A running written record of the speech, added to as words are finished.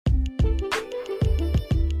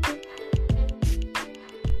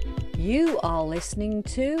You are listening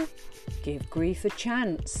to Give Grief a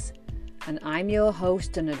Chance, and I'm your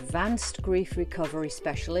host and advanced grief recovery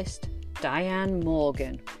specialist, Diane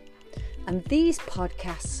Morgan. And these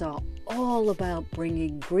podcasts are all about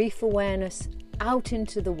bringing grief awareness out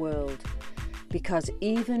into the world, because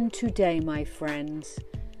even today, my friends,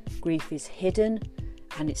 grief is hidden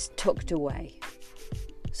and it's tucked away.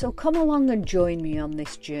 So come along and join me on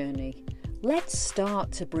this journey. Let's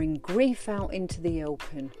start to bring grief out into the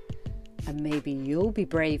open, and maybe you'll be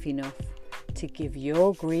brave enough to give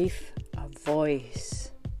your grief a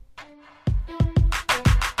voice.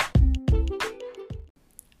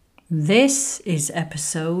 This is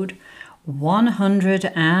episode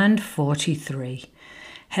 143.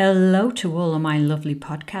 Hello to all of my lovely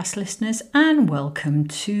podcast listeners and welcome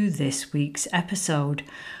to this week's episode.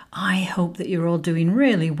 I hope that you're all doing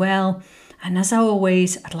really well. And as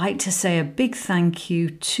always, I'd like to say a big thank you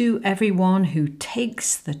to everyone who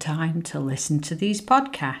takes the time to listen to these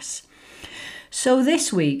podcasts. So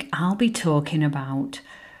this week, I'll be talking about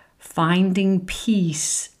finding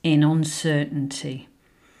peace in uncertainty.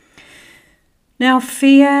 Now,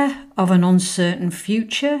 fear of an uncertain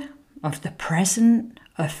future, of the present,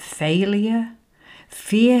 of failure,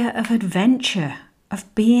 fear of adventure,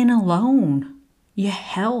 of being alone, your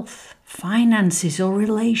health, finances or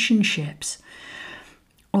relationships.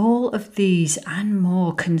 All of these and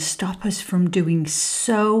more can stop us from doing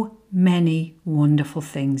so many wonderful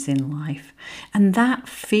things in life. And that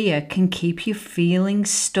fear can keep you feeling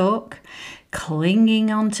stuck,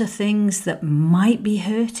 clinging on to things that might be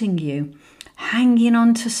hurting you, hanging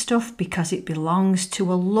on to stuff because it belongs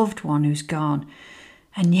to a loved one who's gone.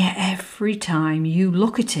 And yet every time you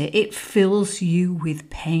look at it, it fills you with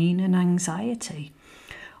pain and anxiety.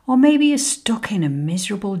 Or maybe you're stuck in a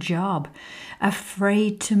miserable job,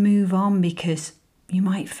 afraid to move on because you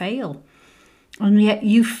might fail. And yet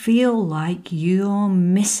you feel like you're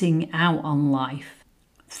missing out on life.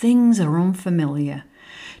 Things are unfamiliar.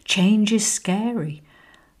 Change is scary.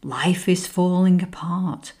 Life is falling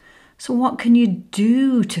apart. So what can you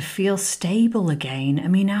do to feel stable again? I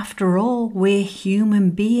mean, after all, we're human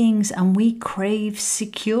beings and we crave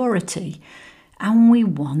security and we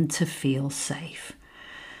want to feel safe.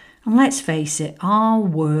 And let's face it, our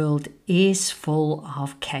world is full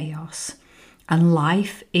of chaos and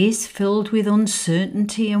life is filled with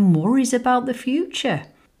uncertainty and worries about the future.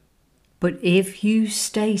 But if you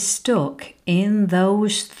stay stuck in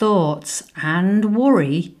those thoughts and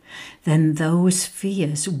worry, then those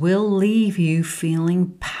fears will leave you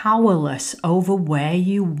feeling powerless over where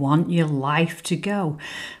you want your life to go.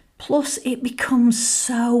 Plus, it becomes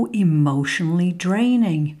so emotionally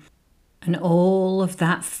draining. And all of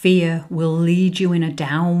that fear will lead you in a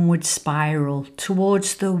downward spiral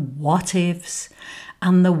towards the what ifs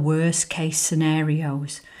and the worst case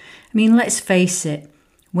scenarios. I mean, let's face it,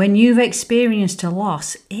 when you've experienced a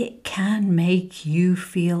loss, it can make you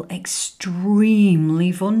feel extremely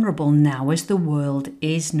vulnerable now as the world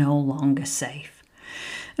is no longer safe.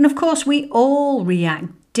 And of course, we all react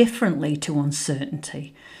differently to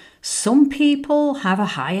uncertainty. Some people have a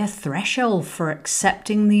higher threshold for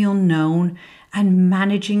accepting the unknown and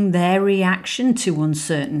managing their reaction to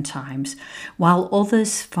uncertain times, while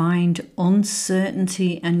others find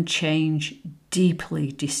uncertainty and change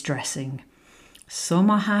deeply distressing. Some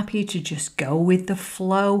are happy to just go with the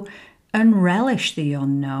flow and relish the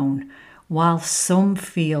unknown, while some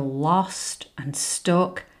feel lost and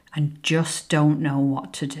stuck and just don't know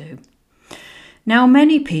what to do. Now,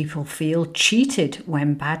 many people feel cheated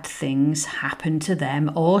when bad things happen to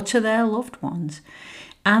them or to their loved ones,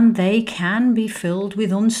 and they can be filled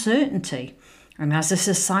with uncertainty. And as a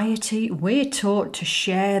society, we're taught to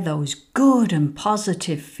share those good and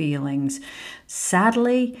positive feelings.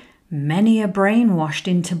 Sadly, many are brainwashed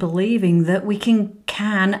into believing that we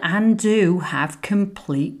can and do have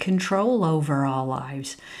complete control over our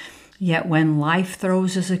lives. Yet when life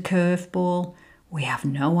throws us a curveball, we have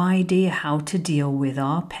no idea how to deal with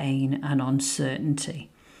our pain and uncertainty.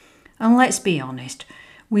 And let's be honest,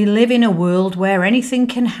 we live in a world where anything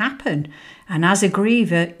can happen. And as a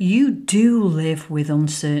griever, you do live with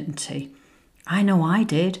uncertainty. I know I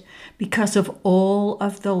did, because of all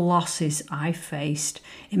of the losses I faced.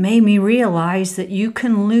 It made me realize that you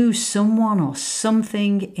can lose someone or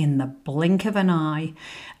something in the blink of an eye,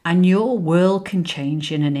 and your world can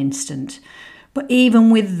change in an instant. But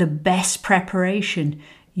even with the best preparation,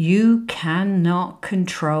 you cannot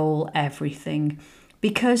control everything,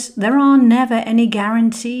 because there are never any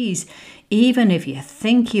guarantees, even if you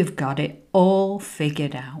think you've got it all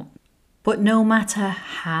figured out. But no matter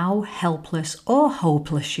how helpless or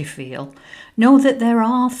hopeless you feel, know that there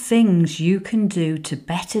are things you can do to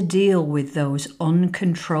better deal with those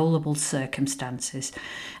uncontrollable circumstances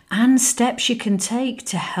and steps you can take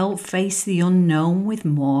to help face the unknown with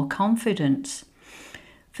more confidence.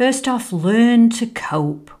 First off, learn to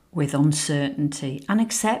cope with uncertainty and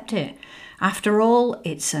accept it. After all,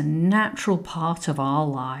 it's a natural part of our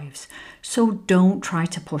lives, so don't try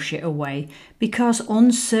to push it away because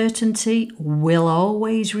uncertainty will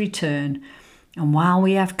always return. And while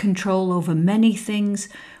we have control over many things,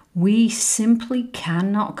 we simply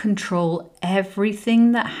cannot control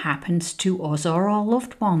everything that happens to us or our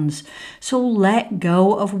loved ones. So let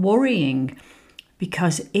go of worrying,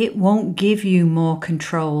 because it won't give you more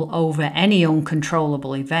control over any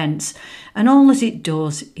uncontrollable events, and all as it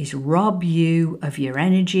does is rob you of your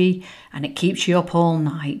energy and it keeps you up all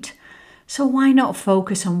night. So why not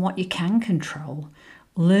focus on what you can control?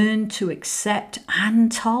 Learn to accept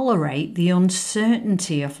and tolerate the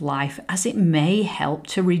uncertainty of life, as it may help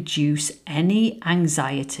to reduce any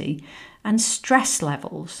anxiety and stress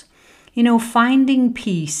levels. Finding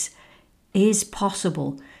peace is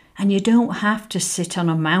possible. And you don't have to sit on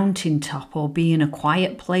a mountaintop or be in a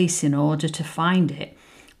quiet place in order to find it,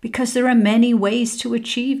 because there are many ways to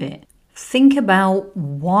achieve it. Think about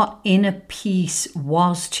what inner peace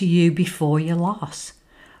was to you before your loss.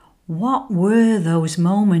 What were those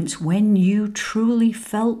moments when you truly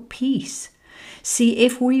felt peace? See,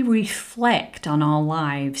 if we reflect on our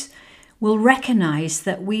lives, we'll recognize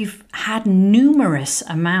that we've had numerous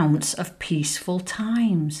amounts of peaceful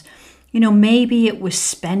times. Maybe it was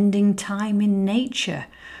spending time in nature,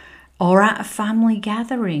 or at a family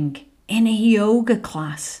gathering, in a yoga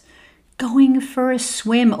class, going for a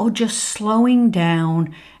swim, or just slowing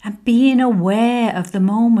down and being aware of the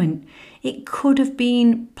moment. It could have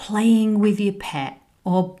been playing with your pet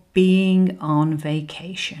or being on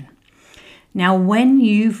vacation. Now, when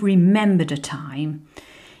you've remembered a time,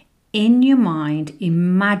 in your mind,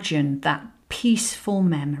 imagine that peaceful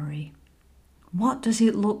memory. What does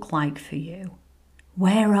it look like for you?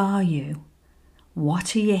 Where are you?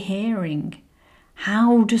 What are you hearing?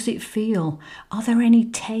 How does it feel? Are there any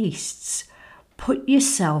tastes? Put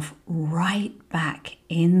yourself right back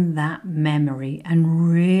in that memory and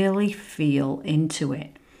really feel into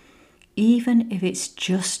it. Even if it's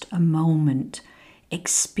just a moment,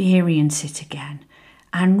 experience it again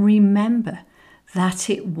and remember that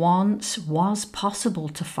it once was possible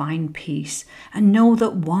to find peace, and know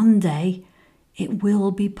that one day it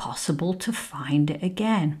will be possible to find it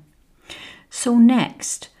again. So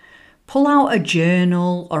next, pull out a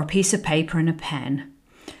journal or a piece of paper and a pen.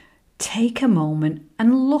 Take a moment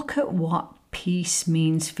and look at what peace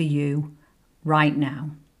means for you right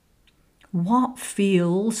now. What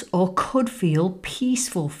feels or could feel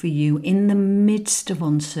peaceful for you in the midst of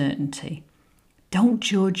uncertainty? Don't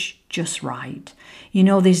judge, just write.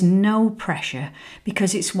 There's no pressure,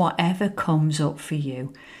 because it's whatever comes up for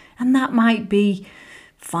you. And that might be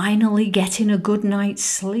finally getting a good night's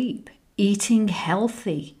sleep, eating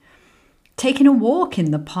healthy, taking a walk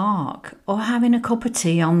in the park, or having a cup of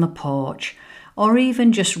tea on the porch, or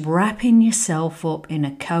even just wrapping yourself up in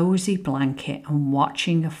a cozy blanket and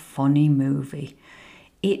watching a funny movie.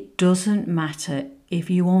 It doesn't matter if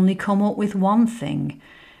you only come up with one thing,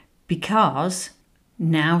 because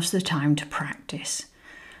now's the time to practice.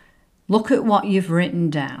 Look at what you've written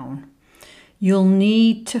down. You'll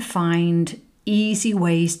need to find easy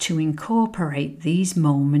ways to incorporate these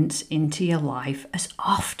moments into your life as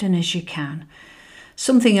often as you can.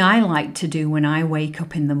 Something I like to do when I wake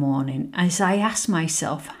up in the morning is I ask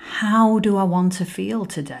myself, how do I want to feel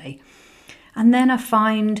today? And then I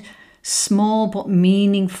find small but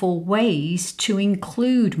meaningful ways to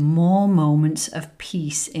include more moments of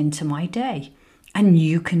peace into my day. And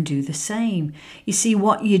you can do the same. You see,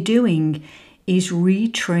 what you're doing is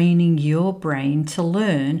retraining your brain to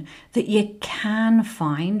learn that you can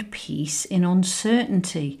find peace in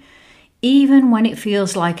uncertainty. Even when it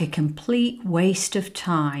feels like a complete waste of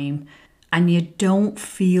time and you don't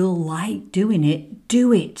feel like doing it,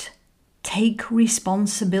 do it. Take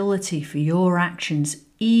responsibility for your actions,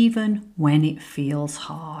 even when it feels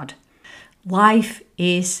hard. Life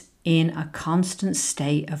is in a constant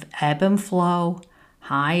state of ebb and flow,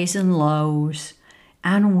 highs and lows,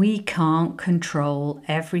 and we can't control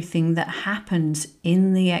everything that happens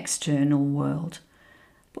in the external world.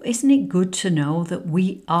 But isn't it good to know that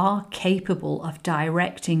we are capable of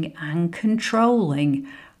directing and controlling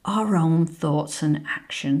our own thoughts and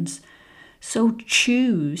actions? So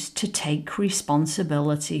choose to take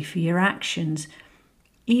responsibility for your actions,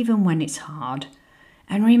 even when it's hard.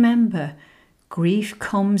 And remember, Grief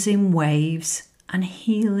comes in waves and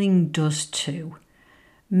healing does too.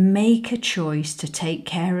 Make a choice to take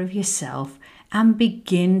care of yourself and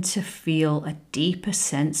begin to feel a deeper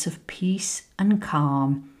sense of peace and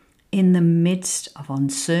calm in the midst of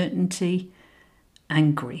uncertainty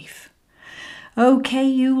and grief. Okay,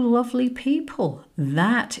 you lovely people,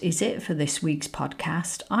 that is it for this week's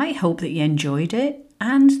podcast. I hope that you enjoyed it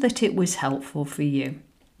and that it was helpful for you.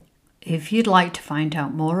 If you'd like to find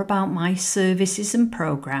out more about my services and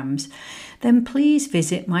programs, then please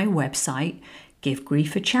visit my website,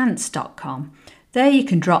 givegriefachance.com. There you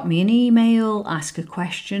can drop me an email, ask a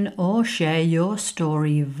question, or share your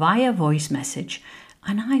story via voice message,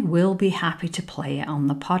 and I will be happy to play it on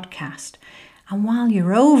the podcast. And while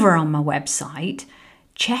you're over on my website,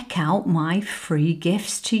 check out my free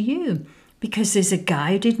gifts to you, because there's a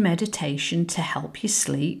guided meditation to help you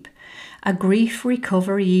sleep, a grief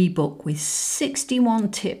recovery ebook with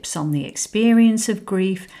 61 tips on the experience of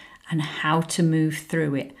grief and how to move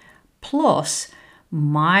through it, plus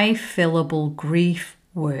my fillable grief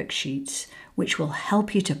worksheets, which will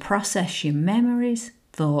help you to process your memories,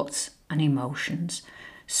 thoughts, and emotions.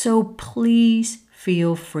 So please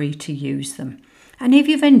feel free to use them. And if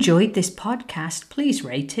you've enjoyed this podcast, please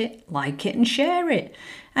rate it, like it, and share it.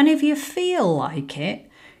 And if you feel like it,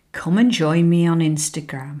 come and join me on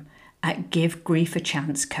Instagram at Give Grief a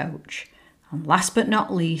Chance Coach. And last but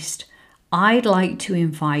not least, I'd like to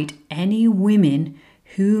invite any women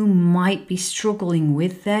who might be struggling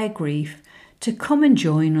with their grief to come and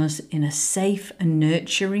join us in a safe and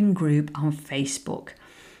nurturing group on Facebook.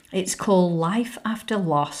 It's called Life After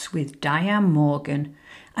Loss with Diane Morgan,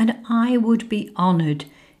 and I would be honoured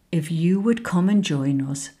if you would come and join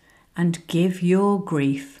us and give your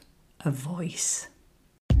grief a voice.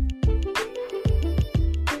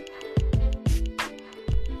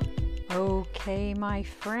 Okay, my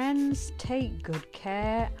friends, take good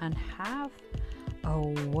care and have a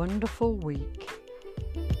wonderful week.